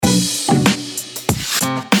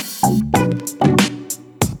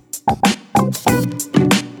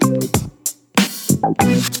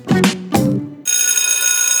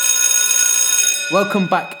Welcome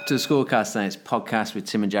back to the School of Calisthenics podcast with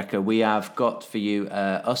Tim and Jacko. We have got for you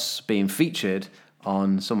us being featured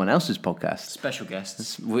on someone else's podcast. Special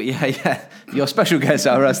guests. Yeah. Your special guests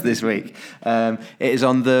are us this week. It is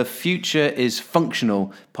on the Future is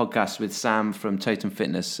Functional podcast with Sam from Totem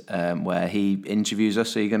Fitness, where he interviews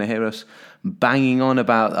us. So you're going to hear us banging on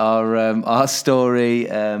about our story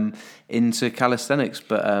into calisthenics.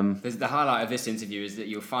 But the highlight of this interview is that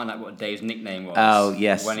you'll find out what Dave's nickname was. Oh,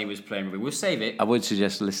 yes. When he was playing rugby. We'll save it. I would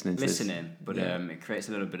suggest listening to Listen this. in, but it creates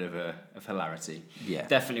a little bit of hilarity. Yeah.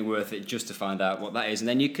 Definitely worth it just to find out what that is. And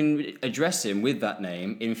then you can address him with that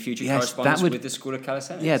name in future Yes, correspondence with the School of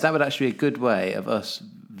Calisthenics. Yeah, that would actually be a good way of us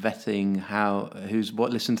vetting who's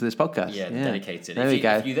listen to this podcast. Yeah, dedicated. There we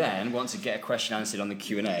go. If you then want to get a question answered on the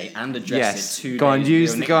Q&A and address it to go on,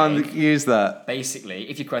 Dave's real nickname, use that. Basically,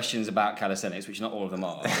 if your question's about calisthenics, which not all of them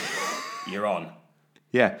are, you're on.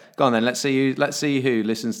 Yeah, go on then. Let's see who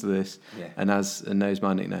listens to this and knows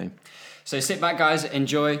my nickname. So sit back, guys.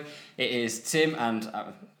 Enjoy. It is Tim and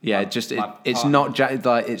it's not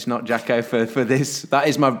Jacko for this. That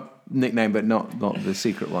is my nickname, but not the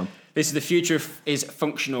secret one. This is the Future is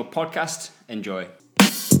Functional podcast. Enjoy.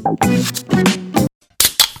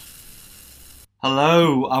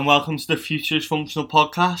 Hello and welcome to the Future is Functional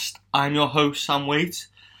podcast. I'm your host Sam Waite,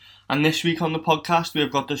 and this week on the podcast we've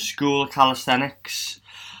got the School of Calisthenics.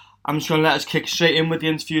 I'm just going to let us kick straight in with the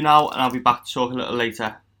interview now, and I'll be back to talk a little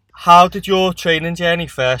later. How did your training journey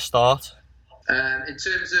first start? In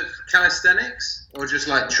terms of calisthenics, or just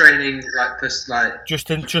like training, Just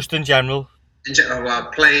in general. In general, well,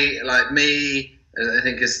 play like me. I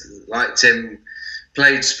think is like Tim.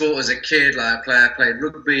 Played sport as a kid. I played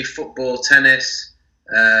rugby, football, tennis.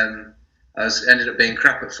 I ended up being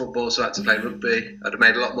crap at football, so I had to play rugby. I'd have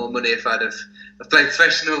made a lot more money if I'd played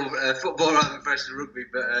professional football rather than professional rugby.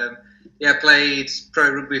 But played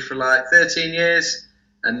pro rugby for 13 years,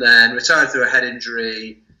 and then retired through a head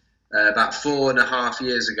injury about 4.5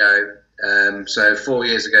 years ago. So 4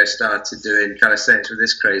 years ago, started doing calisthenics with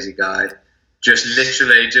this crazy guy, just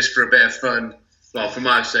for a bit of fun. Well, from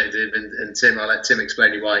my perspective, and Tim, I'll let Tim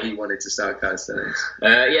explain you why he wanted to start calisthenics.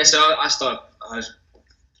 So I was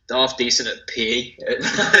half decent at PE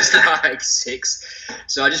at 6.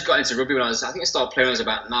 So I just got into rugby I think I started playing when I was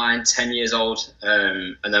about 9-10 years old,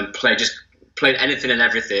 and then played anything and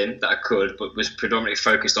everything that I could, but was predominantly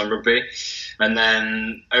focused on rugby. And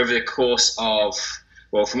then over the course of,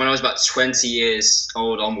 from when I was about 20 years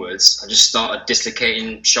old onwards, I just started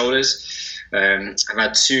dislocating shoulders. I've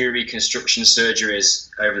had 2 reconstruction surgeries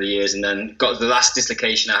over the years, and then got the last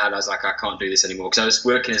dislocation I had. I was like, I can't do this anymore, because I was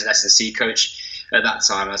working as an S&C coach at that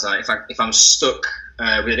time. I was like, if I'm stuck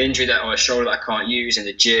with an injury or a shoulder that I can't use in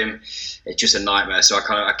the gym, it's just a nightmare. So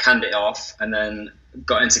I canned it off, and then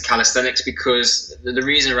got into calisthenics because the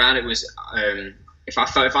reason around it was if I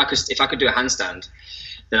could do a handstand,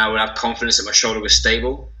 then I would have confidence that my shoulder was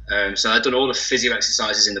stable. So I'd done all the physio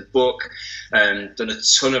exercises in the book, done a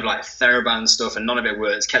ton of TheraBand stuff, and none of it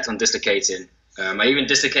worked. Kept on dislocating. I even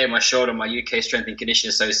dislocated my shoulder on my UK Strength and Conditioning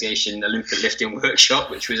Association Olympic lifting workshop,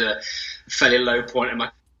 which was a fairly low point in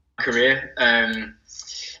my career. And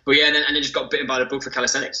then just got bitten by the bug for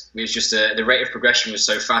calisthenics. It was just the rate of progression was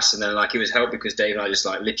so fast, and then it was helped because Dave and I just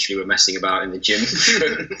literally were messing about in the gym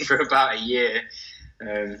for about a year.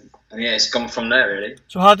 It's gone from there really.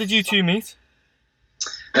 So how did you two meet?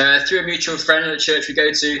 Through a mutual friend at the church we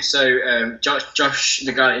go to. So Josh,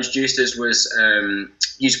 the guy that introduced us,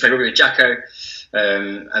 used to play rugby with Jacko,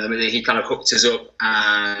 and then he kind of hooked us up.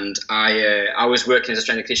 And I was working as a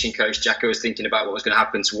strength and conditioning coach. Jacko was thinking about what was going to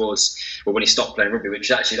happen when he stopped playing rugby, which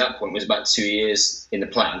actually at that point was about 2 years in the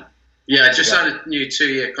plan. Yeah, I just signed a new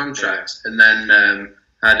 2-year contract, and then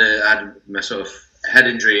had my sort of head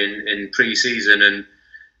injury in pre-season, and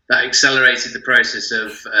that accelerated the process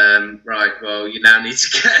of you now need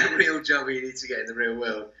to get a real job, you need to get in the real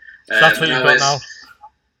world. That's what you've got now.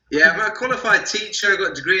 Yeah, I'm a qualified teacher, I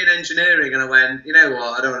got a degree in engineering, and I went, you know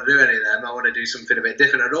what, I don't want to do any of them, I want to do something a bit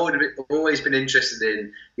different. I'd always been interested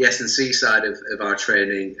in the S&C side of our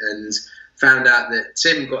training, and found out that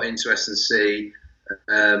Tim got into S&C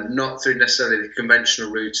not through necessarily the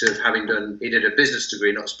conventional route of he did a business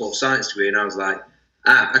degree, not a sports science degree, and I was like,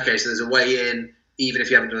 okay, so there's a way in, even if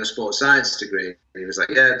you haven't done a sports science degree. And he was like,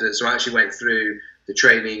 yeah. So I actually went through the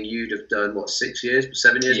training you'd have done, 7 years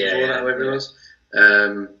before that, whatever it was.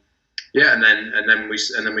 And then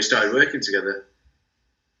we started working together.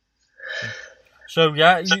 So you're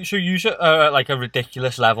at a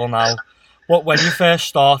ridiculous level now. When you first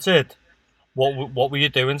started, what were you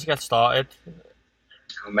doing to get started?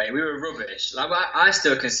 Oh mate, we were rubbish. I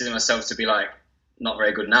still consider myself to be not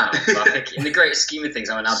very good now. Like, in the great scheme of things,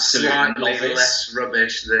 I'm an absolute slightly novice. less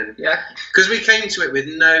rubbish than Yeah. because we came to it with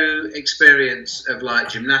no experience of like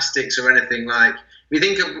gymnastics or anything. Like, if you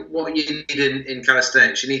think of what you need in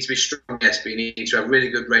calisthenics, you need to be strong, yes, but you need to have really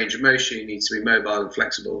good range of motion. You need to be mobile and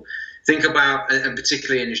flexible. Think about, and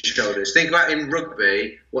particularly in your shoulders. Think about in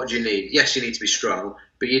rugby, what do you need? Yes, you need to be strong,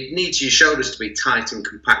 but you need your shoulders to be tight and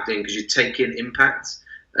compact in because you take in impact.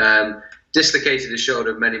 Dislocated the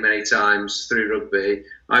shoulder many, many times through rugby.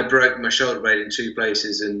 I broke my shoulder blade in 2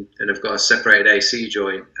 places and I've got a separated AC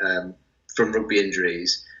joint from rugby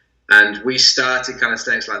injuries. And we started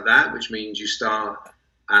calisthenics like that, which means you start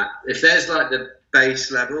at, if there's like the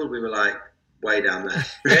base level, we were like way down there.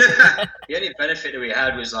 The only benefit that we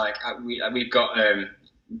had was like we've got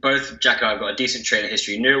both Jack and I have got a decent training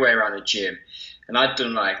history, knew a way around the gym, and I'd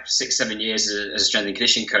done like 6-7 years as a strength and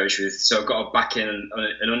conditioning coach so I've got a back in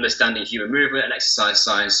and understanding human movement and exercise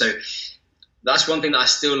science. So that's one thing that I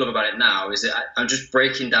still love about it now, is that I'm just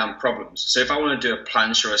breaking down problems. So if I want to do a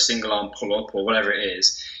planche or a single arm pull up or whatever it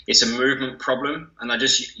is, it's a movement problem, and I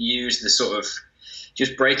just use the sort of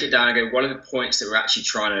just break it down and go, what are the points that we're actually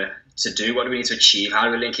trying to do? What do we need to achieve? How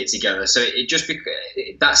do we link it together? So it just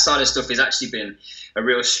that side of stuff has actually been a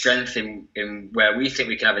real strength in where we think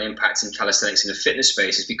we can have an impact in calisthenics in the fitness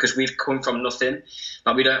space, is because we've come from nothing.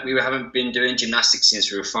 Like we haven't been doing gymnastics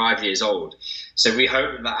since we were 5 years old. So we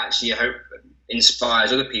hope that actually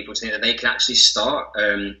inspires other people to think that they can actually start.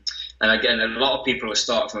 And again, a lot of people will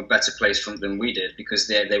start from a better place than we did, because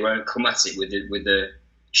they won't come at it with the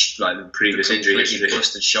previous injuries,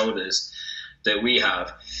 busted shoulders that we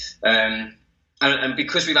have. And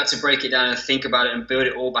because we've had to break it down and think about it and build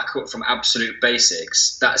it all back up from absolute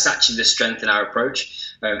basics, that's actually the strength in our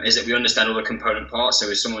approach, is that we understand all the component parts. So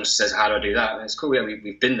if someone says, how do I do that? And it's cool, yeah,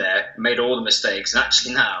 we've been there, made all the mistakes. And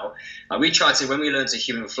actually now, we tried to, when we learned a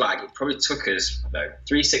human flag, it probably took us,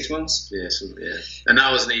 3-6 months. Yeah. And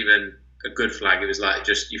that wasn't even a good flag. It was like,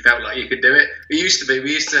 just, you felt like you could do it. We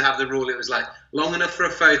used to have the rule, it was like long enough for a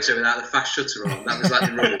photo without the fast shutter on. That was like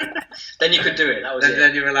the rule. Then you could do it. That was it.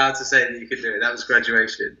 Then you were allowed to say that you could do it. That was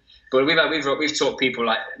graduation. But we've taught people,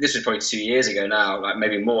 like, this was probably 2 years ago now, like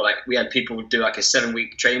maybe more. Like, we had people do like a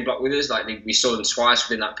 7-week training block with us. Like, we saw them twice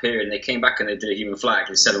within that period, and they came back and they did a human flag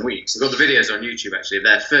in 7 weeks. We've got the videos on YouTube actually of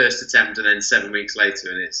their first attempt and then 7 weeks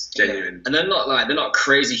later, and it's genuine. Yeah. And they're not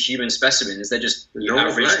crazy human specimens. They're just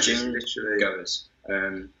average gym goers.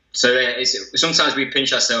 So sometimes we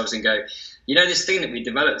pinch ourselves and go, this thing that we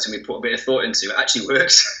developed and we put a bit of thought into, it actually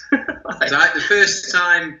works. So the first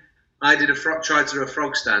time I tried to do a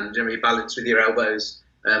frog stand, you balance with your elbows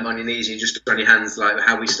on your knees and you just on your hands, like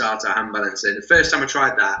how we start our hand balancing. The first time I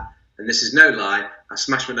tried that, and this is no lie, I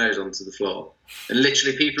smashed my nose onto the floor. And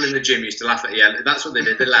literally people in the gym used to laugh at you. That's what they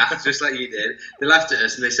did. They laughed just like you did. They laughed at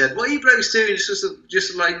us and they said, what are you blokes doing?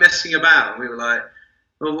 Just like messing about. And we were like,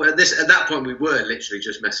 well, at that point we were literally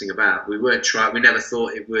just messing about. We weren't trying. We never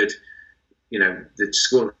thought it would. The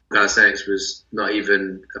school of calisthenics was not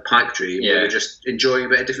even a pipe dream. Yeah. We were just enjoying a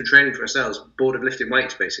bit of different training for ourselves, bored of lifting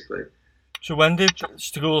weights, basically. So when did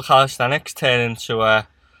School of Calisthenics turn into a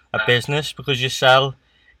business? Because you sell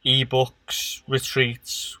e-books,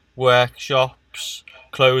 retreats, workshops,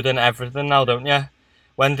 clothing, everything now, don't you?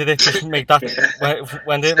 When did it just make that?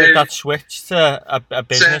 When did it make that switch to a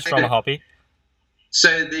business from a hobby?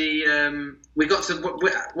 So we got to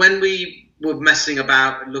when we were messing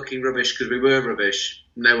about and looking rubbish because we were rubbish.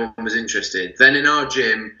 No one was interested. Then in our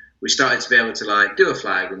gym, we started to be able to do a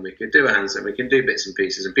flag, and we could do a handstand, we can do bits and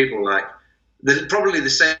pieces, and people were like, probably the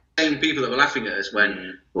same people that were laughing at us went,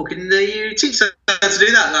 well, can you teach us how to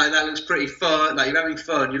do that? Like, that looks pretty fun. Like, you're having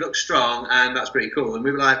fun, you look strong, and that's pretty cool. And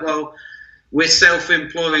we were like, well, we're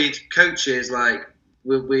self-employed coaches. Like,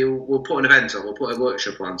 we'll put an event on, we'll put a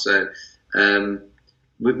workshop on. So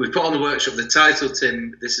we put on the workshop. The title,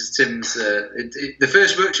 Tim, this is Tim's. The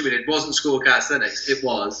first workshop we did wasn't School of Calisthenics. It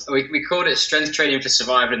was. We called it Strength Training for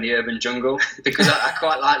Survival in the Urban Jungle, because I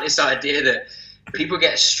quite like this idea that people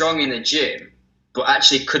get strong in the gym, but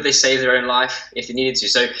actually, could they save their own life if they needed to?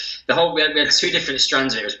 So we had 2 different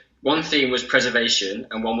strands of it. One theme was preservation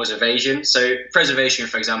and one was evasion. So preservation,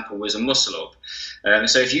 for example, was a muscle up.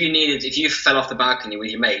 So if you fell off the balcony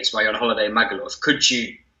with your mates while you're on holiday in Magaluf, could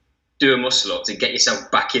you do a muscle up to get yourself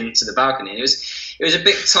back into the balcony? And it was a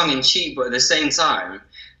bit tongue-in-cheek, but at the same time,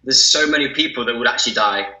 there's so many people that would actually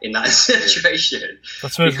die in that situation.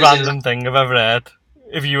 That's the most random thing I've ever heard.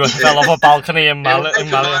 If you fell off a balcony in Mali. It'll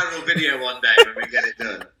make a viral video one day when we get it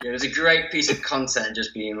done. there's a great piece of content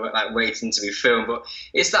just being like waiting to be filmed, but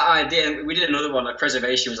it's that idea. And we did another one. Like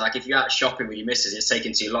preservation was like if you're out shopping with your missus, it's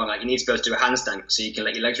taking too long. Like you need to be able to do a handstand so you can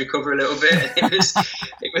let your legs recover a little bit.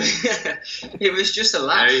 It was just a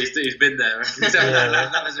laugh. Yeah, he's been there.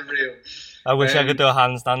 That was a real. I wish I could do a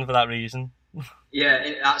handstand for that reason.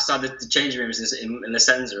 Yeah, outside the changing rooms in the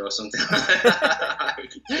Senza or something.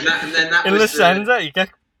 and then that in was the Senza, you get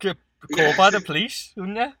caught by the police,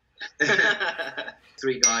 wouldn't you?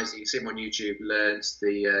 3 guys, you can see them on YouTube, learned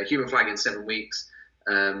the human flag in 7 weeks.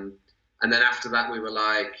 And then after that, we were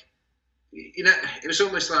like, you know, it was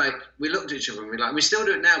almost like we looked at each other and we still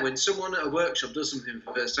do it now. When someone at a workshop does something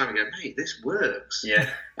for the first time, we go, mate, this works. Yeah.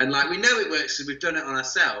 And like, we know it works because we've done it on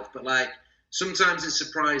ourselves, but like, sometimes it's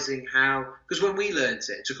surprising how, because when we learnt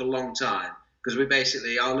it, it took a long time, because we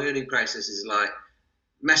basically, our learning process is like,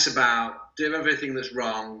 mess about, do everything that's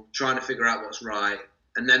wrong, trying to figure out what's right,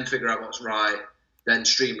 and then figure out what's right, then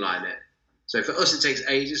streamline it. So for us, it takes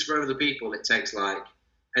ages. For other people, it takes like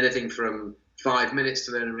anything from 5 minutes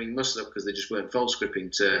to learn a ring muscle up because they just weren't false gripping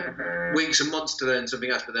to weeks and months to learn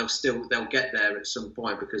something else, but they'll get there at some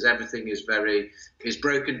point because everything is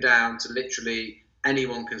broken down to literally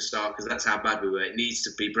anyone can start, because that's how bad we were. It needs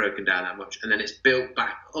to be broken down that much, and then it's built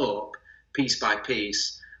back up piece by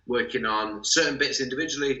piece, working on certain bits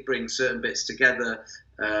individually, bring certain bits together,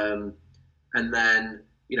 and then,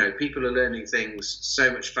 you know, people are learning things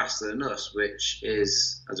so much faster than us, which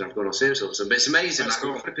is, as I've gone on serious all of a sudden, but it's amazing. Like,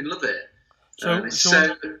 cool. I flipping love it.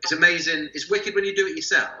 It's amazing. It's wicked when you do it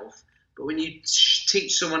yourself, but when you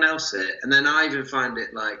teach someone else it, and then I even find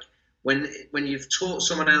it like when you've taught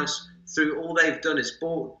someone else through, all they've done is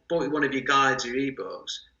bought one of your guides or your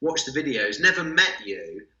ebooks, watched the videos, never met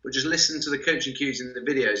you, but just listened to the coaching cues in the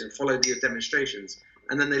videos and followed your demonstrations,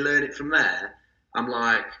 and then they learn it from there. I'm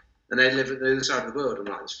like, and they live at the other side of the world. I'm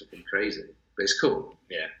like, it's fucking crazy, but it's cool.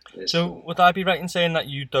 Yeah. So cool. Would I be right in saying that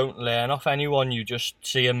you don't learn off anyone? You just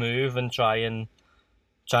see a move and try and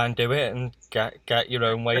do it and get your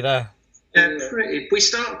own way there. Yeah, pretty. We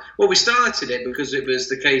started it because it was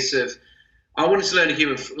the case of, I wanted to learn a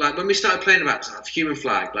human, like when we started playing about human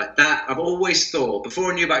flag, like that, I've always thought,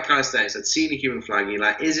 before I knew about calisthenics, I'd seen a human flag and you're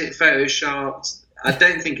like, is it photoshopped? I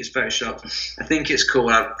don't think it's photoshopped. I think it's cool.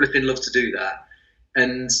 I'd flipping love to do that.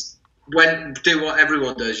 And do what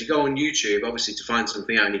everyone does. You go on YouTube, obviously, to find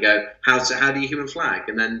something out, and you go, how do you human flag?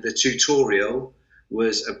 And then the tutorial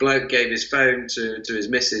was a bloke gave his phone to his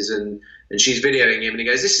missus, and she's videoing him, and he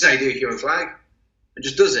goes, this is how you do a human flag. And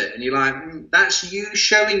just does it, and you're like, that's you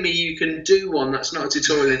showing me you can do one. That's not a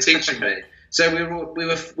tutorial they're teaching me. So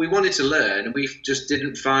we wanted to learn, and we just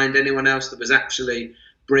didn't find anyone else that was actually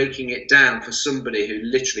breaking it down for somebody who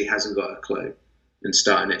literally hasn't got a clue and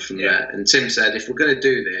starting it from there. And Tim said, if we're going to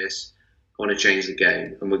do this, I want to change the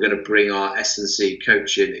game, and we're going to bring our S&C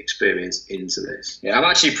coaching experience into this. Yeah, I'm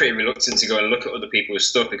actually pretty reluctant to go and look at other people's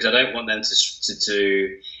stuff because I don't want them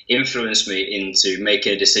to influence me into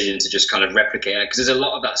making a decision to just kind of replicate it. Because there's a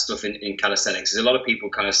lot of that stuff in calisthenics. There's a lot of people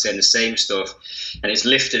kind of saying the same stuff, and it's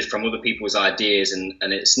lifted from other people's ideas, and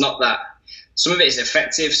it's not that. Some of it is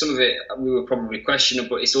effective, some of it we were probably questioning,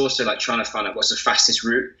 but it's also like trying to find out what's the fastest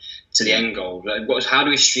route to the end goal. Like, how do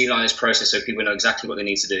we streamline this process so people know exactly what they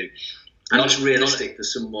need to do? And it's realistic for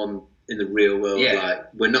someone in the real world. Yeah.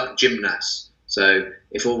 Like, we're not gymnasts, so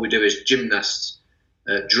if all we do is gymnast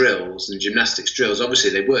drills and gymnastics drills, obviously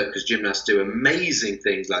they work because gymnasts do amazing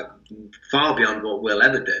things, like far beyond what we'll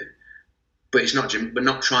ever do. But it's not. We're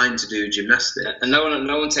not trying to do gymnastics. And no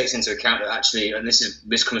one takes into account that actually, and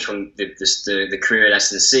this comes from the career at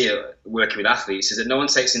S&C working with athletes, is that no one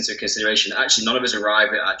takes into consideration that actually none of us arrive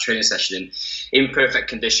at our training session in perfect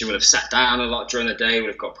condition. We'll have sat down a lot during the day.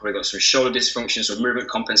 We've probably got some shoulder dysfunctions, some movement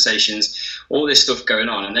compensations, all this stuff going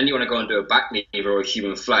on. And then you want to go and do a back lever or a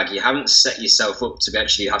human flag. You haven't set yourself up to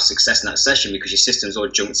actually have success in that session because your system's all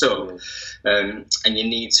jumped up. And you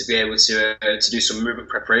need to be able to do some movement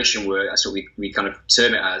preparation work. That's what we kind of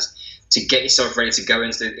term it as, to get yourself ready to go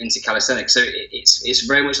into calisthenics. So it's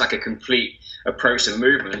very much like a complete approach to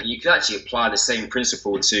movement. You could actually apply the same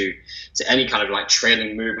principle to any kind of like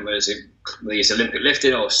training movement, whether it's Olympic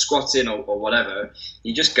lifting or squatting or whatever.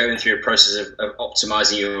 You're just going through a process of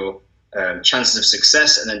optimizing your chances of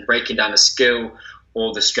success and then breaking down the skill,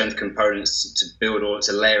 all the strength components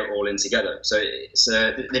to layer it all in together. So it's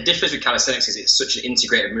the difference with calisthenics is it's such an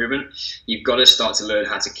integrated movement. You've got to start to learn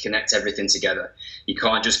how to connect everything together. You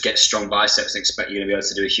can't just get strong biceps and expect you're going to be able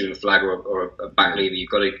to do a human flag or a back lever. You've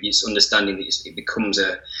got to, it's understanding that it becomes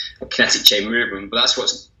a kinetic chain movement. But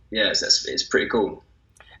that's it's pretty cool.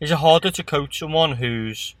 Is it harder to coach someone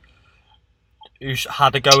who's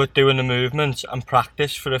had a go at doing the movement and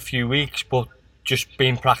practice for a few weeks, but just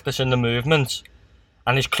been practicing the movement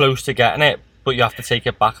and he's close to getting it, but you have to take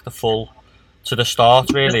it back to the start,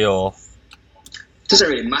 really, or? It doesn't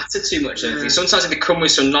really matter too much. I think sometimes if they come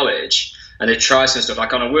with some knowledge and they try some stuff,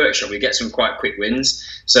 like on a workshop, we get some quite quick wins.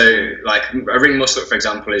 So, like a ring muscle up, for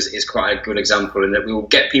example, is quite a good example, in that we will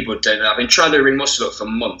get people doing. I've been trying to do a ring muscle up for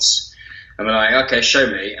months, and we're like, okay, show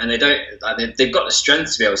me, and they don't. They've got the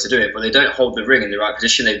strength to be able to do it, but they don't hold the ring in the right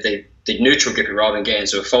position. They neutral grip it rather than get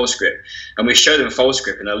into a false grip, and we show them a false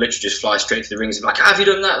grip, and they'll literally just fly straight to the rings and be like, have you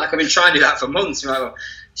done that? Like, I've been trying to do that for months. And I'm like, well,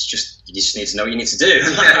 you just need to know what you need to do.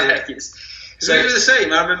 So we were the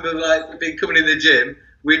same. I remember like being coming in the gym.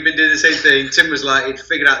 We'd been doing the same thing. Tim was like, he'd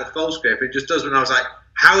figured out the false grip. It just does. When I was like,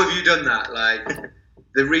 how have you done that? Like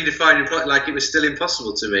the redefining, like it was still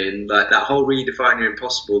impossible to me. And like that whole redefine your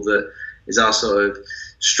impossible that is our sort of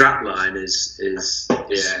strap line is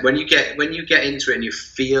when you get into it and you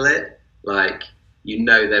feel it, like you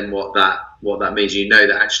know then what that means. You know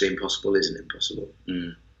that actually impossible isn't impossible.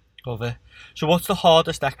 Love it. So what's the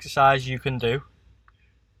hardest exercise you can do?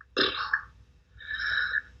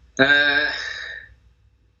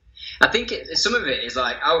 I think some of it is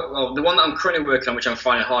like, the one that I'm currently working on, which I'm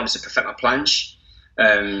finding hard, is to perfect my planche,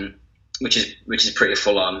 which is pretty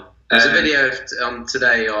full on. There's a video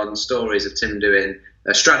today on stories of Tim doing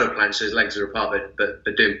a straddle planche, so his legs are apart, but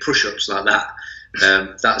doing push-ups like that.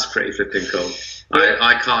 That's pretty flipping cool.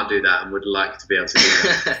 I can't do that and would like to be able to do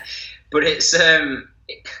that. But it's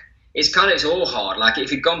all hard. Like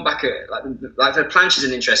if you've gone back like the planche is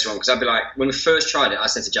an interesting one, because I'd be like, when we first tried it, I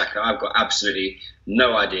said to Jack, I've got absolutely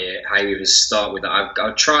no idea how you even start with that.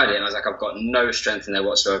 I've tried it and I was like, I've got no strength in there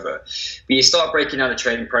whatsoever. But you start breaking down the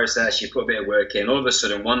training process, you put a bit of work in, all of a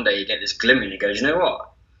sudden one day you get this glimmer and you go, you know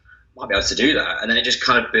what? I might be able to do that. And then it just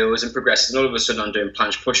kind of builds and progresses, and all of a sudden I'm doing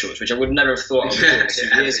planche push-ups, which I would never have thought I would do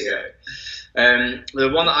 2 years ago. The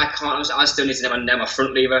one that I still need to nail my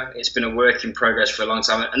front lever. It's been a work in progress for a long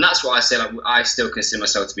time, and that's why I say, like, I still consider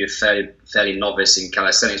myself to be a fairly novice in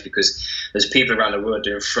calisthenics, because there's people around the world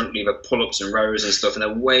doing front lever pull-ups and rows and stuff, and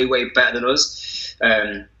they're way better than us.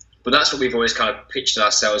 But that's what we've always kind of pitched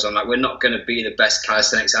ourselves on. Like, we're not going to be the best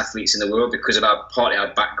calisthenics athletes in the world because of partly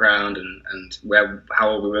our background and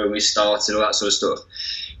how old we were when we started, all that sort of stuff.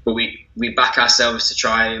 But we back ourselves to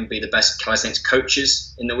try and be the best calisthenics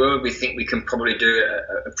coaches in the world. We think we can probably do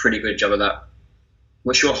a pretty good job of that.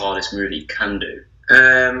 What's your hardest move that you can do?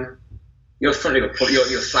 Your front lever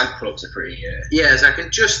your flag pull-ups are pretty... Yes, I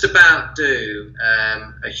can just about do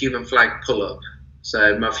a human flag pull-up.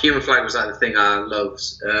 So my human flag was like the thing I loved.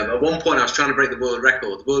 At one point I was trying to break the world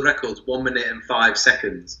record. The world record's 1 minute and 5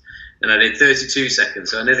 seconds. And I did 32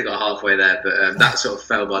 seconds, so I nearly got halfway there, but that sort of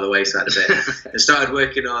fell by the wayside a bit. I started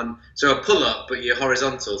working on, so a pull-up, but you're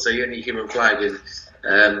horizontal, so you only human flag.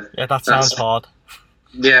 And, yeah, that sounds hard.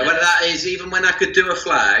 Yeah, well, that is, even when I could do a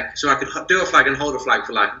flag, so I could do a flag and hold a flag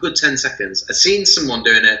for like a good 10 seconds. I've seen someone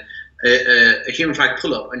doing a human flag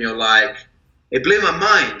pull-up, and you're like, it blew my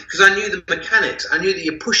mind, because I knew the mechanics. I knew that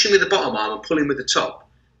you're pushing with the bottom arm and pulling with the top.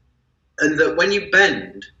 And that when you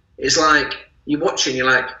bend, it's like, you're watching, you're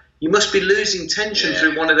like, you must be losing tension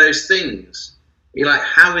through one of those things. You're like,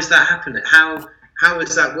 how is that happening? How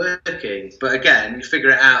is that working? But again, you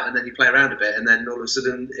figure it out and then you play around a bit, and then all of a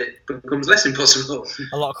sudden it becomes less impossible.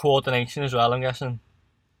 A lot of coordination as well, I'm guessing.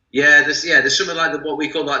 Yeah, there's something like what we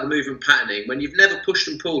call like the movement patterning. When you've never pushed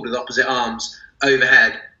and pulled with opposite arms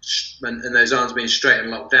overhead and those arms being straight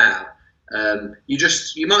and locked down,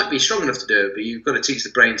 you might be strong enough to do it, but you've got to teach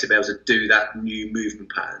the brain to be able to do that new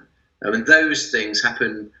movement pattern. And those things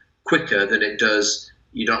happen quicker than it does.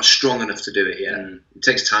 You're not strong enough to do it yet. It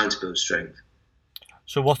takes time to build strength.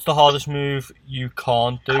 So what's the hardest move you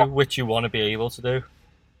can't do, which you want to be able to do?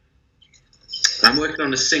 I'm working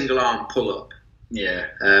on a single arm pull-up. Yeah.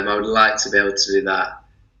 I would like to be able to do that.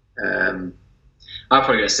 I'm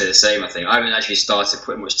probably going to say the same, I think. I haven't actually started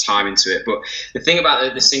putting much time into it. But the thing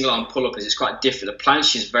about the single arm pull-up is it's quite different. The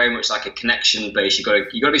planche is very much like a connection base. You've got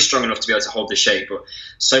to be strong enough to be able to hold the shape. But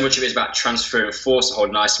so much of it is about transferring force to hold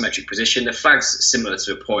an isometric position. The flag's similar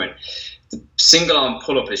to a point. The single arm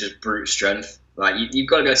pull-up is just brute strength. Like you've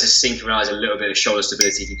got to be able to synchronise a little bit of shoulder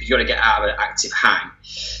stability, because you've got to get out of an active hang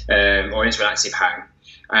or into an active hang.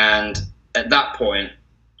 And at that point,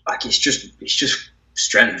 like it's just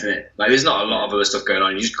strength, isn't it? Like there's not a lot of other stuff going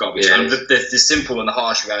on. You just got to be strong. The simple and the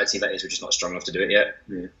harsh reality of that is we're just not strong enough to do it yet.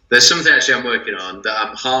 Yeah. There's something actually I'm working on that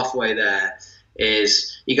I'm halfway there.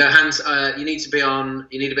 Is you go hands? You need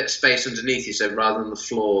a bit of space underneath you. So rather than the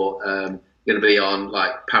floor, you're going to be on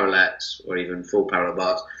like parallettes or even full parallel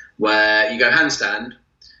bars, where you go handstand.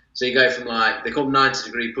 So you go from like, they call them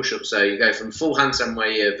 90-degree push-ups. So you go from full handstand where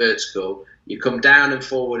you're vertical, you come down and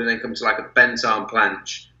forward and then come to like a bent arm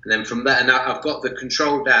planche. And then from there, and I've got the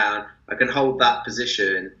control down, I can hold that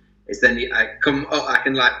position. It's then I come up, I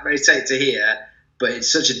can like rotate to here, but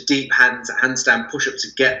it's such a deep handstand push-up to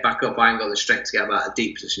get back up. I ain't got the strength to get out of a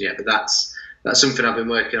deep position yet, but that's something I've been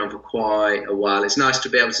working on for quite a while. It's nice to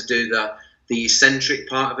be able to do the eccentric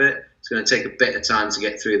part of it. It's going to take a bit of time to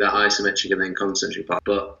get through that isometric and then concentric part,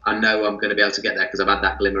 but I know I'm going to be able to get there because I've had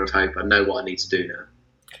that glimmer of hope. I know what I need to do now.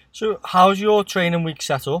 So how's your training week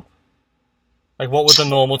set up? Like, what would the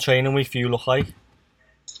normal training week for you look like?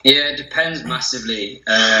 Yeah, it depends massively.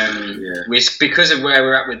 Because of where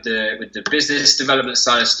we're at with the business development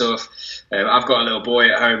side of stuff. I've got a little boy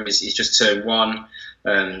at home. He's just turned 1.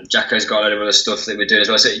 Jacko's got a lot of other stuff that we're doing as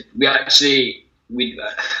well. So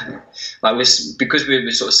because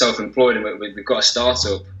we're sort of self-employed and we've got a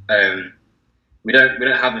startup. We don't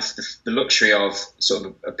have the luxury of sort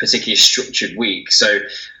of a particularly structured week. So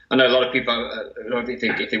I know a lot of people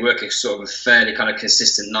think if they work a sort of a fairly kind of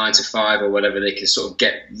consistent 9 to 5 or whatever, they can sort of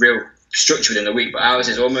get real structure within the week. But ours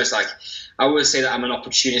is almost like, I would say that I'm an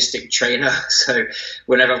opportunistic trainer. So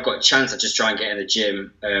whenever I've got a chance, I just try and get in the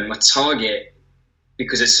gym. My target,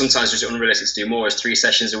 because it's sometimes just unrealistic to do more, is 3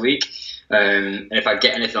 sessions a week. And if I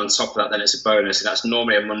get anything on top of that, then it's a bonus. And that's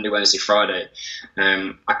normally a Monday, Wednesday, Friday.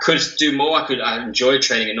 I could do more. I enjoy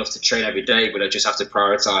training enough to train every day, but I just have to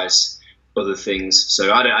prioritise other things.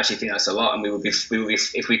 So I don't actually think that's a lot. And we would be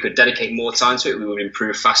if we could dedicate more time to it, we would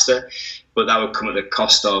improve faster. But that would come at the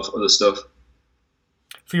cost of other stuff.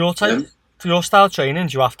 For your style training,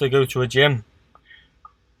 do you have to go to a gym?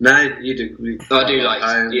 No, you do. I do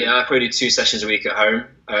I probably do 2 sessions a week at home.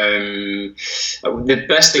 The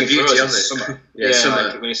best thing for us is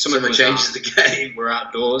summer. Summer changes the game. We're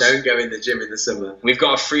outdoors. Don't go in the gym in the summer. We've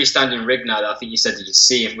got a freestanding rig now that I think you said that you'd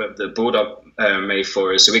see the Bulldog made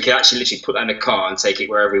for us. So we can actually literally put that in the car and take it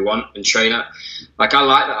wherever we want and train it. Like, I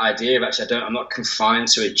like that idea of actually I'm not confined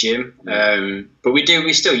to a gym. But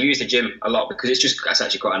we still use the gym a lot because that's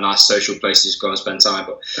actually quite a nice social place to just go and spend time.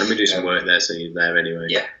 And we do some work there, so you're there anyway.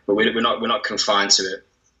 Yeah, but we're not confined to it.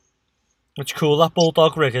 It's cool, that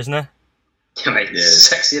Bulldog rig, isn't it? Yeah, mate, it's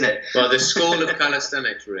sexy, isn't it? Well, the School of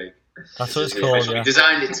Calisthenics rig. That's what it's called, yeah. We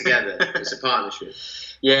designed it together. It's a partnership.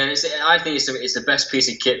 Yeah, and I think it's the best piece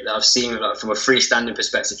of kit that I've seen from a freestanding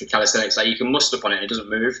perspective for calisthenics. Like, you can muscle up on it and it doesn't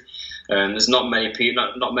move. There's not many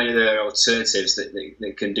people, not many of the alternatives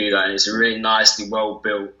that can do that. And it's a really nicely well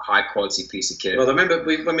built, high quality piece of kit. Well, I remember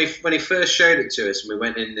when he first showed it to us, and we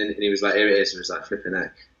went in and he was like, "Here it is," and it was like flipping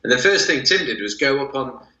out. And the first thing Tim did was go up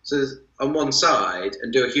on one side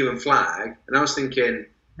and do a human flag. And I was thinking,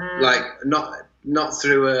 like, not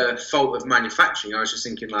through a fault of manufacturing. I was just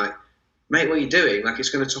thinking, like, mate, what are you doing? Like, it's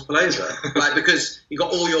going to topple over. Like, because you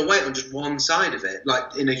got all your weight on just one side of it,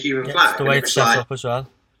 like in a human flag. It's the way it's set up as well.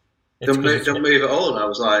 Don't move at all. And I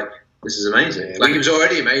was like, this is amazing. Like, it was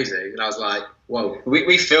already amazing. And I was like, whoa.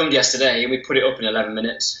 We filmed yesterday and we put it up in 11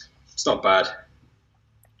 minutes. It's not bad.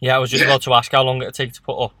 Yeah, I was just about to ask how long it would take to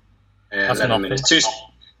put up. Yeah, that's 11 minutes.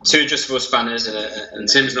 Two adjustable spanners and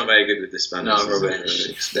Tim's not very good with the spanners. No,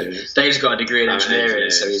 rubbish. Dave's got a degree in engineering,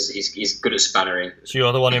 so he's good at spannering. So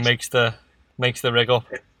you're the one who makes the rig up.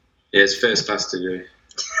 Yeah, it's first class degree.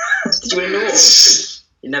 Did you win an award?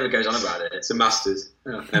 He never goes on about it. It's a master's.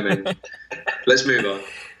 Oh. I mean, let's move on.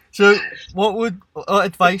 So, what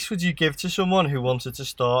advice would you give to someone who wanted to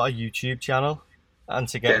start a YouTube channel and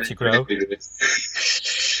to get it to grow?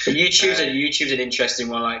 YouTube's an interesting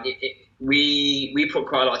one. Like, we put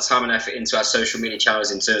quite a lot of time and effort into our social media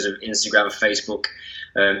channels in terms of Instagram and Facebook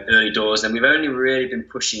early doors, and we've only really been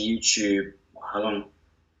pushing YouTube, how long?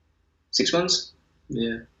 6 months?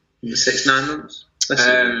 Yeah, 6-9 months.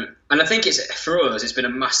 And I think for us, it's been a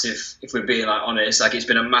massive, if we're being like honest, like, it's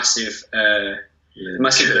been a massive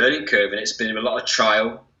learning curve, and it's been a lot of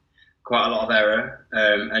trial, quite a lot of error,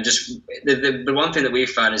 and just the one thing that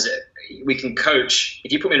we've found is that we can coach.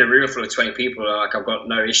 If you put me in a room full of 20 people, like, I've got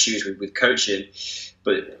no issues with coaching,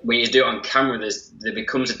 but when you do it on camera, there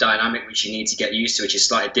becomes a dynamic which you need to get used to, which is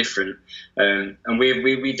slightly different. And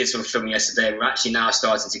we did some filming yesterday, and we're actually now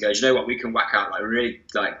starting to go, do you know what, we can whack out like really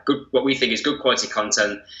like good, what we think is good quality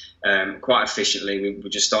content quite efficiently. We're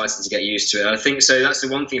just starting to get used to it. And I think so. That's the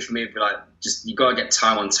one thing for me. Like, just you got to get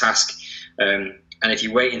time on task. And if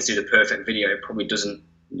you wait into the perfect video, it probably doesn't.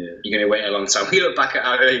 Yeah. You're going to wait a long time. We look back at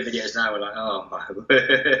our early videos now, we're like, oh my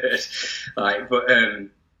word. Like, but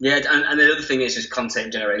yeah, and the other thing is just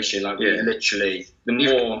content generation. Like, literally,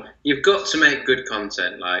 you've got to make good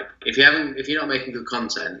content. Like, if you're not making good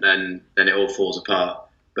content, then it all falls apart.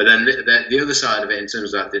 But then the other side of it, in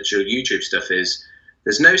terms of that digital YouTube stuff, is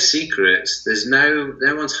there's no secrets. There's no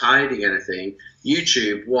one's hiding anything.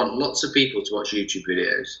 YouTube want lots of people to watch YouTube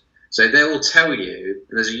videos. So they will tell you,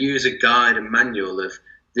 there's a user guide and manual of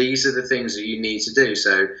these are the things that you need to do.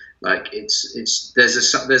 So like there's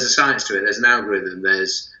a science to it. There's an algorithm.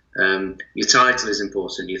 There's your title is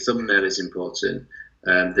important. Your thumbnail is important.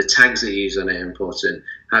 The tags that you use on it are important.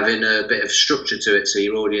 Having a bit of structure to it so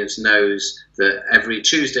your audience knows that every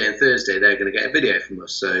Tuesday and Thursday they're going to get a video from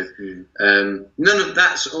us. So none of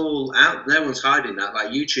that's all out. No one's hiding that. Like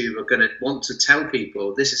YouTube are going to want to tell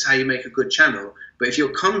people this is how you make a good channel. But if your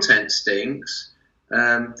content stinks,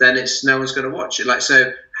 then no one's going to watch it. Like,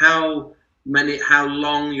 so how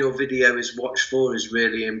long your video is watched for is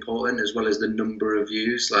really important, as well as the number of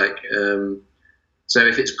views. Like, so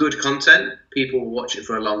if it's good content, people will watch it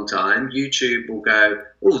for a long time. YouTube will go,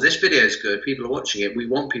 oh, this video is good. People are watching it. We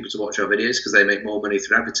want people to watch our videos because they make more money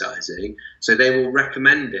through advertising. So they will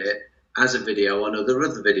recommend it as a video on other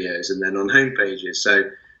there and then on homepages. So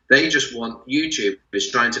they just want, YouTube is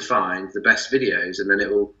trying to find the best videos, and then it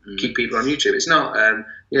will keep people on YouTube. It's not,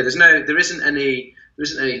 there isn't any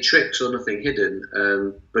tricks or nothing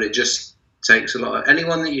hidden, but it just takes a lot of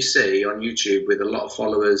anyone that you see on YouTube with a lot of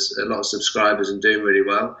followers, a lot of subscribers, and doing really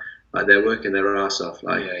well. Like, they're working their ass off.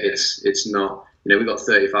 Like, it's not, we've got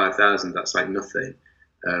 35,000. That's like nothing.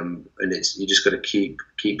 And you just got to keep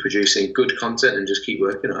producing good content and just keep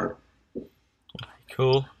working hard.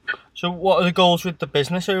 Cool. So, what are the goals with the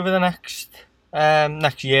business over the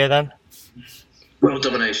next year then? World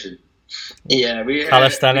domination. Yeah,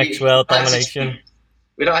 calisthenics, world domination.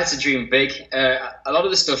 We don't have to dream big. A lot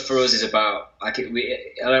of the stuff for us is about, I don't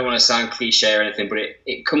want to sound cliche or anything, but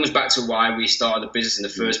it comes back to why we started the business in the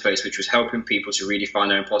first place, which was helping people to redefine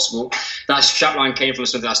their impossible. That strapline came from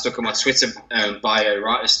something I stuck on my Twitter bio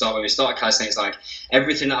right at the start. When we started calisthenics, like,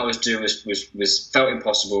 everything that I was doing was felt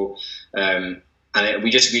impossible. And we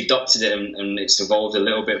adopted it, and it's evolved a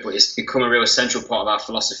little bit, but it's become a real central part of our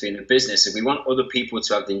philosophy in the business. And we want other people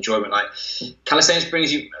to have the enjoyment. Like, calisthenics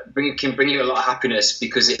can bring you a lot of happiness,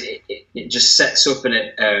 because it just sets up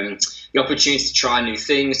the opportunity to try new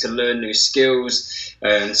things, to learn new skills,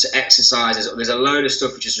 to exercise. There's a load of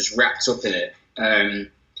stuff which is just wrapped up in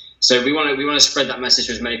it. So we want to spread that message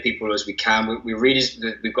to as many people as we can. We've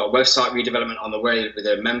got a website redevelopment on the way with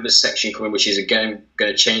a members section coming, which is again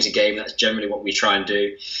going to change the game. That's generally what we try and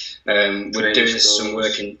do. We're doing some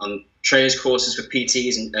work on trainers courses for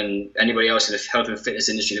PTs and anybody else in the health and fitness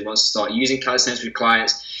industry that wants to start using calisthenics with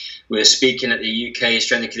clients. We're speaking at the UK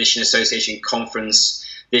Strength and Conditioning Association conference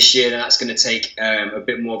this year, and that's going to take a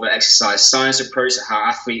bit more of an exercise science approach to how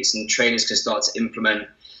athletes and trainers can start to implement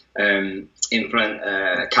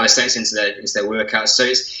calisthenics into their workouts. So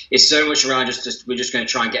it's so much around we're just going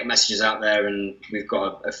to try and get messages out there, and we've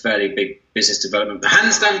got a fairly big business development. The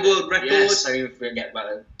handstand world record. Yes, I mean, forget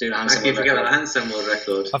about doing a handstand world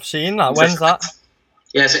record. I've seen that. When's that?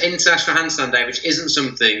 Yeah, it's an International Handstand Day, which isn't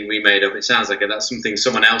something we made up. It sounds like that's something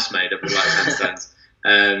someone else made up, like handstands.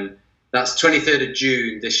 That's 23rd of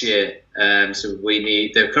June this year. So we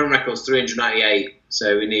need, the current record's 398.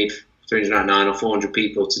 So we need 399 or 400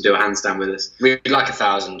 people to do a handstand with us. We'd like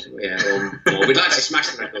 1,000. Yeah, or more. We'd like to smash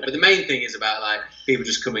the record. But the main thing is about, like, people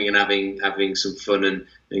just coming and having some fun and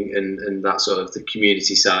that sort of the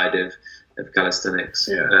community side of calisthenics.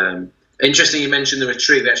 Yeah. Interesting you mentioned the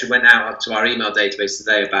retreat. We actually went out to our email database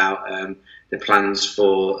today about the plans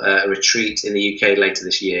for a retreat in the UK later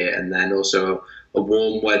this year, and then also a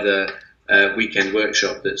warm weather weekend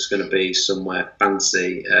workshop that's going to be somewhere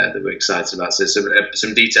fancy that we're excited about. So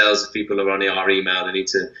some details, if people are on our email, they need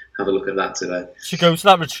to have a look at that today. To go to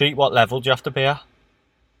that retreat, what level do you have to be at?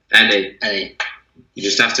 Any. You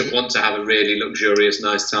just have to want to have a really luxurious,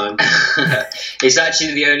 nice time. It's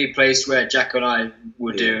actually the only place where Jack and I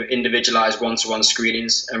would do individualised one-to-one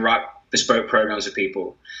screenings and write bespoke programs for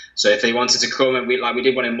people. So if they wanted to come, and we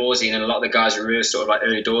did one in Morsey, and a lot of the guys were really sort of like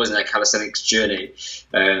early doors in their calisthenics journey.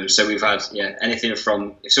 So we've had anything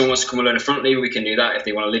from, if someone wants to come and learn a front lever, we can do that. If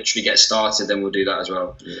they want to literally get started, then we'll do that as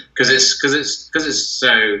well. Because it's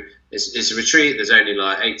a retreat. There's only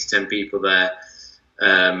like 8 to 10 people there.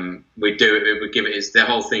 We give it. The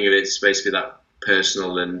whole thing of it is basically that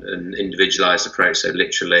personal and individualized approach. So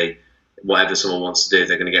literally, whatever someone wants to do,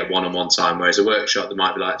 they're going to get one-on-one time. Whereas a workshop, there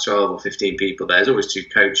might be like 12 or 15 people there. There's always 2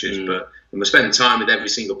 coaches, and we're spending time with every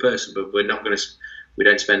single person. But we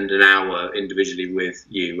don't spend an hour individually with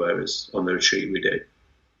you. Whereas on the retreat, we do.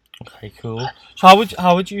 Okay, cool. So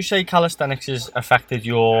how would you say calisthenics has affected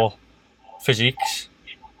your physiques?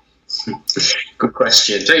 Good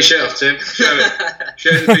question. Take your shirt off, Tim.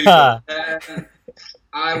 Show the people.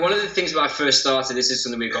 One of the things when I first started, this is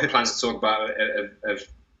something we've got plans to talk about, of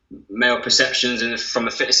male perceptions and from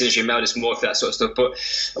the fitness industry, male is more for that sort of stuff. But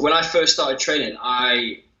when I first started training,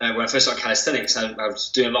 when I first started calisthenics, I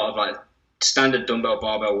was doing a lot of like standard dumbbell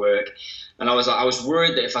barbell work, and I was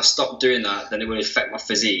worried that if I stopped doing that, then it would affect my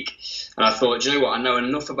physique. And I thought, do you know what? I know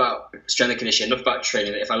enough about strength and conditioning, enough about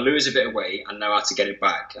training, that if I lose a bit of weight, I know how to get it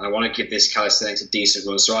back. And I want to give this calisthenics a decent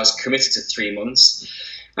run. So I was committed to 3 months.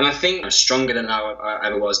 And I think I'm stronger than I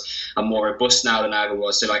ever was. I'm more robust now than I ever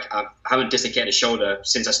was. So like I haven't dislocated a shoulder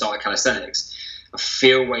since I started calisthenics. I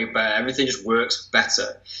feel way better. Everything just works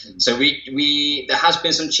better. So there has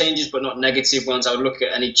been some changes, but not negative ones. I would look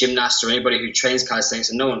at any gymnast or anybody who trains calisthenics,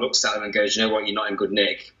 and no one looks at them and goes, you know what, you're not in good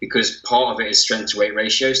nick, because part of it is strength to weight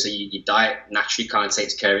ratio. So your diet naturally kind of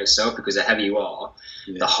takes care of itself, because the heavier you are,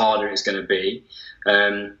 the harder it's going to be.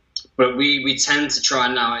 But we tend to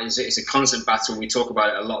try now, it's a constant battle. We talk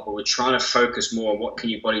about it a lot, but we're trying to focus more on what can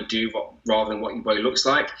your body do rather than what your body looks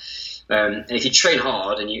like. And if you train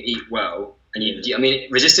hard and you eat well, and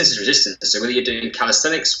resistance is resistance. So whether you're doing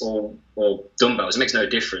calisthenics or dumbbells, it makes no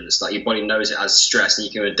difference. Like your body knows it as stress, and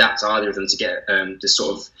you can adapt either of them to get the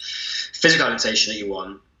sort of physical adaptation that you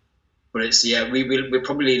want. But we're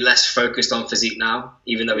probably less focused on physique now,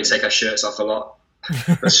 even though we take our shirts off a lot.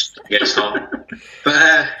 It gets hot. But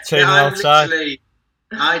as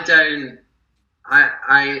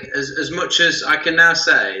much as I can now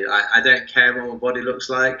say, I don't care what my body looks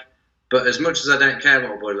like. But as much as I don't care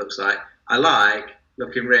what my body looks like, I like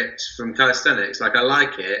looking ripped from calisthenics. Like I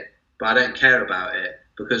like it, but I don't care about it,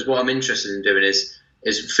 because what I'm interested in doing is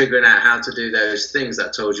figuring out how to do those things that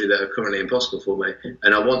I told you that are currently impossible for me,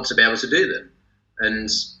 and I want to be able to do them. And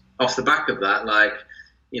off the back of that, like,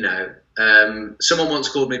 you know, someone once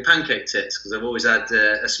called me pancake tits because I've always had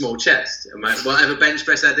a small chest. And whatever bench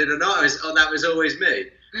press I did or not, that was always me.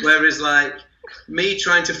 Whereas like me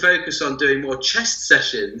trying to focus on doing more chest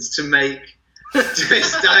sessions to make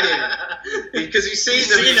this diet, because you've seen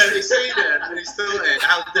them and he's thought it,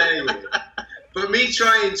 how dare you. But me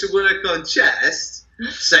trying to work on chest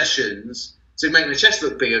sessions to make my chest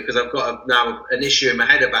look bigger, because I've got now an issue in my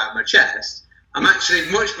head about my chest, I'm actually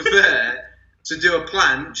much prefer to do a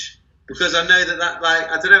planche, because I know that like,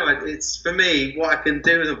 I don't know, it's for me what I can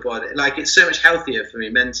do with my body. Like it's so much healthier for me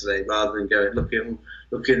mentally, rather than going look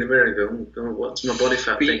in the mirror and go, oh God, what's my body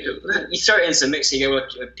fat think of that? You throw it into the mix and you go, well,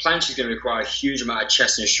 a planche is going to require a huge amount of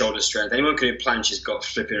chest and shoulder strength. Anyone can do planche has got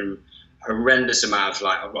flipping horrendous amount of,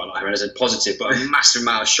 like, well, not horrendous and positive, but a massive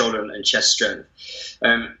amount of shoulder and chest strength.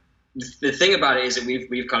 The thing about it is that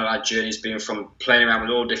we've kind of had journeys being from playing around with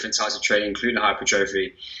all different types of training, including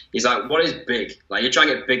hypertrophy. He's like, what is big? Like, you're trying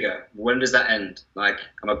to get bigger. When does that end? Like,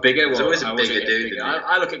 am I bigger? There's always a bigger dude.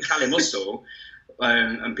 I look at Cali Muscle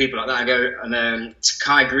and people like that. I go, and to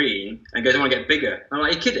Kai Green, and goes, I want to get bigger. I'm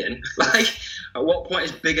like, are you kidding? Like, at what point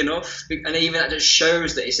is big enough? And even that just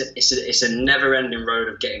shows that it's a never-ending road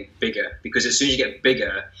of getting bigger. Because as soon as you get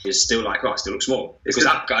bigger, you're still like, oh, I still look small. Because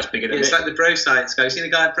that guy's bigger than me. It's like the Bro Science guy. You've seen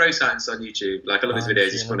the guy at Bro Science on YouTube? Like, I love his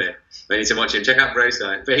videos. He's funny. You need to watch him. Check out Bro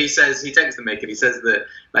Science. But he takes the mic and he says that,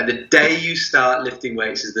 like, the day you start lifting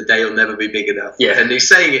weights is the day you'll never be big enough. Yeah. And he's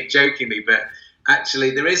saying it jokingly, but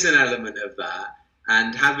actually there is an element of that.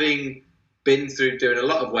 And having been through doing a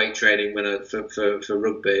lot of weight training for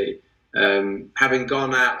rugby, having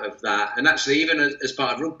gone out of that, and actually even as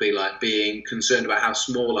part of rugby, like being concerned about how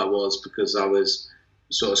small I was, because I was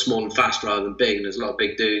sort of small and fast rather than big, and there's a lot of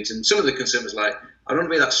big dudes, and some of the concern was like, I don't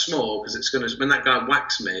want to be that small, because it's going to, when that guy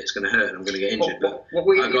whacks me, it's going to hurt and I'm going to get injured. What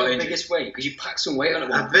were your biggest weight? Because you packed some weight on it.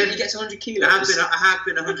 You get to 100 kilos. I have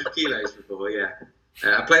been 100 kilos before, yeah.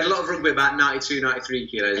 I played a lot of rugby, about 92, 93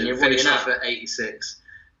 kilos, and finished off at 86.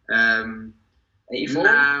 84?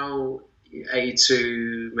 Now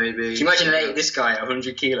 82, maybe. Can you imagine this guy at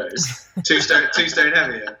 100 kilos? two stone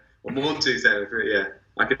heavier, or more than 2 stone. Yeah,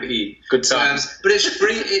 I could eat. Good times. But it's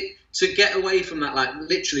free to get away from that, like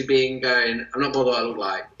literally I'm not bothered what I look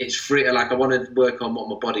like. It's free. Like I want to work on what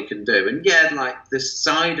my body can do, and yeah, like the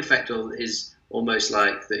side effect is almost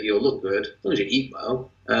like that you'll look good as long as you eat well.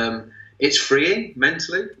 It's freeing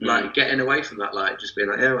mentally, like getting away from that, like just being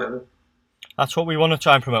like, yeah, whatever. That's what we want to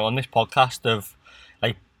try and promote on this podcast, of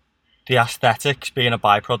like the aesthetics being a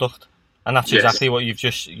byproduct, and that's exactly what you've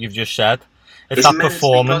just said. It's that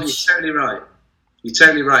performance. You're totally right. You're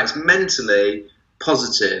totally right. It's mentally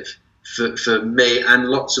positive for me and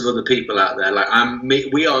lots of other people out there. Like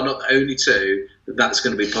we are not the only two that's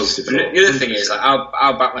going to be positive for. The other thing is, like,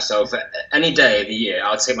 I'll back myself any day of the year.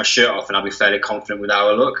 I'll take my shirt off and I'll be fairly confident with how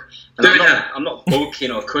I look. And I'm not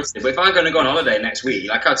bulking or cutting, but if I'm going to go on holiday next week,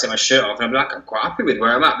 like, I'll take my shirt off and I'll be like, I'm quite happy with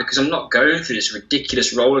where I'm at, because I'm not going through this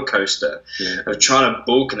ridiculous roller coaster of trying to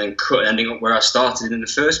bulk and then cut and ending up where I started in the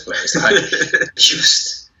first place. Like,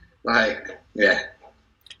 Like, yeah.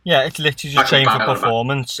 Yeah, it's literally I just can train for battle about-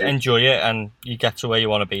 performance, yeah. enjoy it, and you get to where you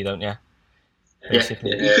want to be, don't you?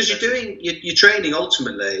 Basically. Yeah. Because you're training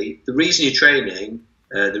ultimately. The reason you're training,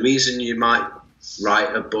 the reason you might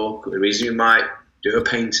write a book, the reason you might do a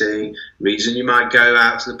painting, the reason you might go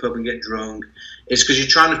out to the pub and get drunk, is because you're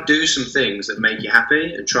trying to do some things that make you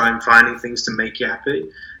happy and try and finding things to make you happy.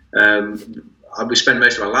 We spend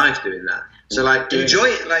most of our life doing that. So like, enjoy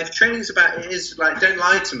it. Like, if training's about it is like, don't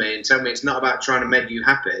lie to me and tell me it's not about trying to make you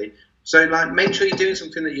happy. So like, make sure you're doing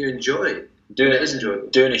something that you enjoy. Doing It is enjoyable.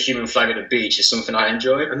 Doing a human flag at the beach is something I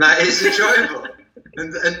enjoy. And that is enjoyable.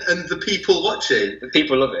 and the people watching. The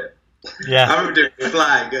people love it. Yeah. I remember doing a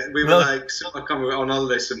flag. We were Well- like, I can't remember, on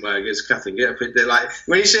holiday somewhere. It goes, Catherine, get up. They're like,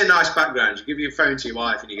 when you see a nice background, you give your phone to your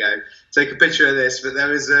wife and you go, take a picture of this. But there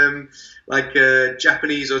was like a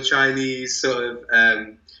Japanese or Chinese sort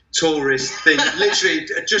of tourist thing, literally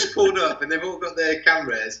just pulled up, and they've all got their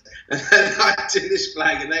cameras. And then I do this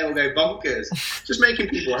flag, and they all go bonkers. Just making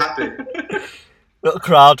people happy. Little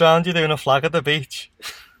crowd round you doing a flag at the beach.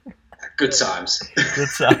 Good times. Good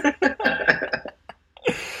stuff.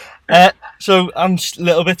 So I'm a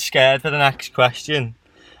little bit scared for the next question.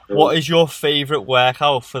 What is your favourite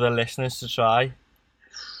workout for the listeners to try?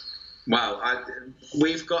 Wow,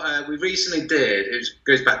 we recently did. It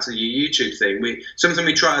goes back to the YouTube thing. Something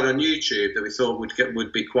we tried on YouTube that we thought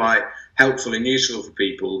would be quite helpful and useful for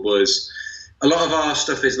people was a lot of our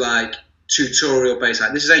stuff is like tutorial based.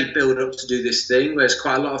 Like, this is how you build up to do this thing. Whereas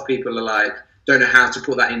quite a lot of people are like, don't know how to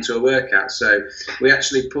put that into a workout. So we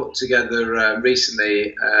actually put together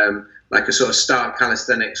recently like a sort of start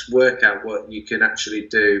calisthenics workout. What you can actually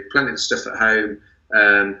do, plenty of stuff at home.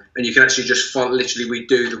 And you can actually just follow, literally we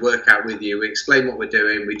do the workout with you, we explain what we're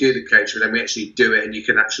doing, we do the coach, but then we actually do it, and you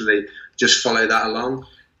can actually just follow that along.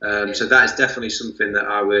 So that is definitely something that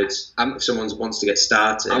I would, if someone wants to get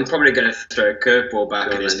started. I'm probably going to throw a curveball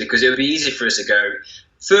back at this because it would be easy for us to go,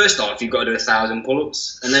 first off, you've got to do 1,000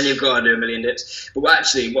 pull-ups, and then you've got to do 1,000,000 dips. But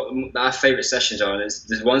actually, what our favourite sessions are, is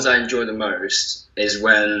the ones I enjoy the most, is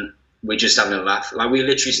when we're just having a laugh. Like, we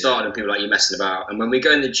literally started and people are like, you're messing about. And when we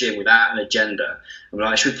go in the gym without an agenda, and we're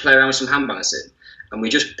like, should we play around with some hand balancing? And we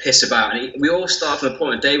just piss about. And we all start from the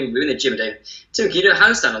point of day when we're in the gym, and Dave, Tim, can you do a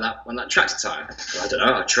handstand on that tractor tire? Well, I don't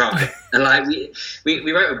know, I'll try. And like,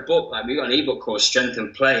 we wrote a book, like we got an ebook called Strength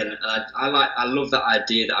and Play, and I love that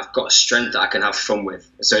idea that I've got a strength that I can have fun with.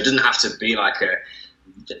 So it doesn't have to be like a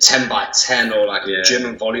 10 by 10 or like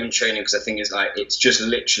German volume training, because I think it's just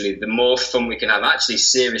literally the more fun we can have. Actually,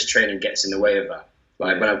 serious training gets in the way of that.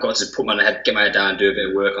 Like when I've got to get my head down and do a bit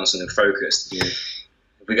of work on something focused. Yeah.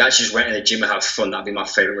 If we actually just went in the gym and have fun, that'd be my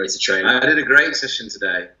favourite way to train. I did a great session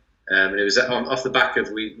today, and it was off the back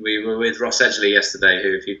of we were with Ross Edgley yesterday,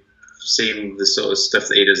 who, if you've seen the sort of stuff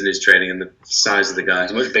that he does in his training and the size of the guy,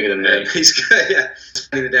 he's much bigger than me. He's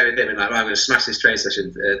spending the day with him and like, I'm going to smash this training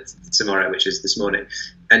session tomorrow, which is this morning.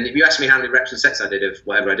 And if you ask me how many reps and sets I did of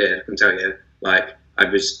whatever I did, I can tell you, like, I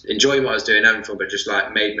was enjoying what I was doing, having fun, but just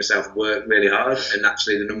like made myself work really hard. And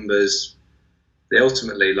actually, the numbers, they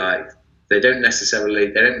ultimately, like, they don't matter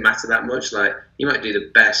that much. Like, you might do the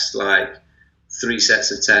best like 3 sets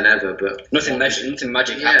of 10 ever, but nothing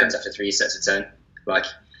magic happens after 3 sets of 10. Like,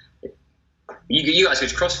 you guys go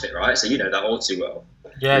to CrossFit, right? So you know that all too well.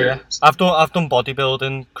 Yeah. I've done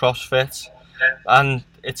bodybuilding, CrossFit, and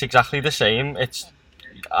it's exactly the same. It's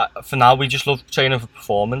for now we just love training for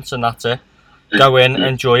performance, and that's it. Go in,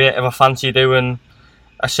 enjoy it. If I fancy doing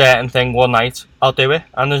a certain thing one night, I'll do it,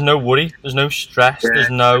 and there's no worry, there's no stress, there's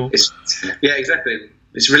no. Exactly.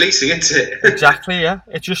 It's releasing, isn't it? Exactly, yeah.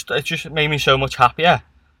 It just made me so much happier,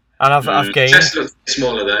 and I've gained. Chest looks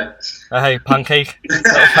smaller though. Hey, pancake,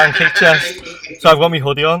 little pancake chest. So I've got my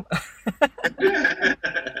hoodie on.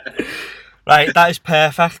 Right, that is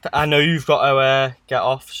perfect. I know you've got to get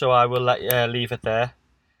off, so I will let you leave it there.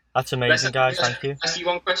 That's amazing, guys. Thank you. Ask you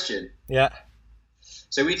one question. Yeah.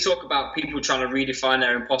 So we talk about people trying to redefine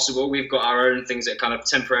their impossible. We've got our own things that kind of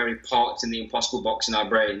temporarily parked in the impossible box in our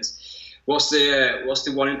brains. What's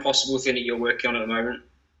the one impossible thing that you're working on at the moment?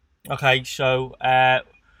 Okay, so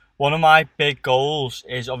one of my big goals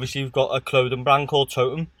is, obviously we've got a clothing brand called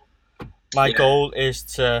Totem. My goal is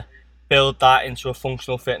to build that into a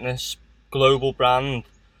functional fitness global brand,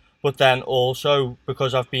 but then also,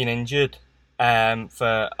 because I've been injured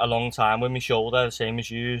for a long time with my shoulder, the same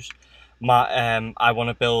as you, I want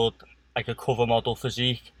to build like a cover model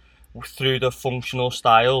physique through the functional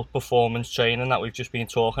style performance training that we've just been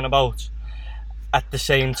talking about. At the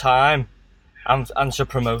same time, and to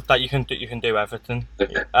promote that you can do everything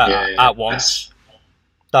at once.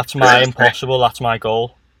 That's my impossible. That's my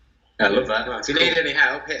goal. I love that. If you need any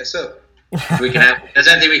help, hit us up. We can help. There's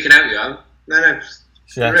anything we can help you on. No.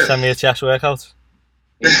 Yeah, Real. send me a chest workout.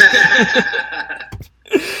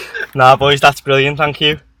 Nah, boys, that's brilliant. Thank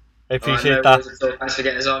you. I appreciate that. Thanks for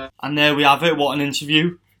getting us on. And there we have it. What an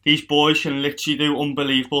interview. These boys can literally do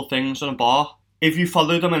unbelievable things on a bar. If you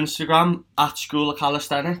follow them on Instagram at School of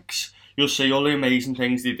Calisthenics, you'll see all the amazing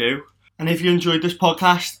things they do. And if you enjoyed this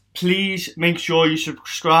podcast, please make sure you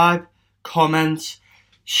subscribe, comment,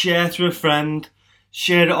 share to a friend,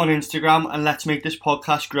 share it on Instagram, and let's make this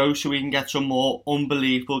podcast grow so we can get some more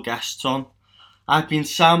unbelievable guests on. I've been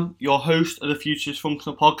Sam, your host of the Futures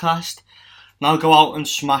Functional Podcast. Now go out and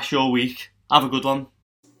smash your week. Have a good one.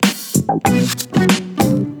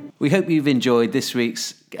 We hope you've enjoyed this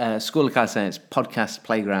week's School of Calisthenics podcast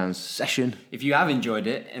playgrounds session. If you have enjoyed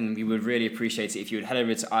it, and we would really appreciate it if you would head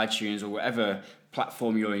over to iTunes or whatever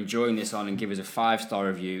platform you're enjoying this on and give us a 5-star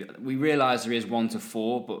review. We realise there is 1 to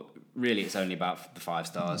 4, but really it's only about the 5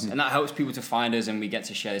 stars. And that helps people to find us, and we get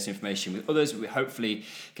to share this information with others. We hopefully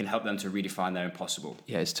can help them to redefine their impossible.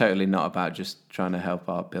 Yeah, it's totally not about just trying to help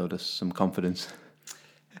build us some confidence.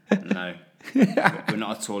 No, we're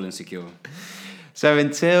not at all insecure. So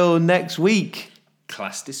until next week.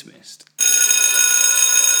 Class dismissed.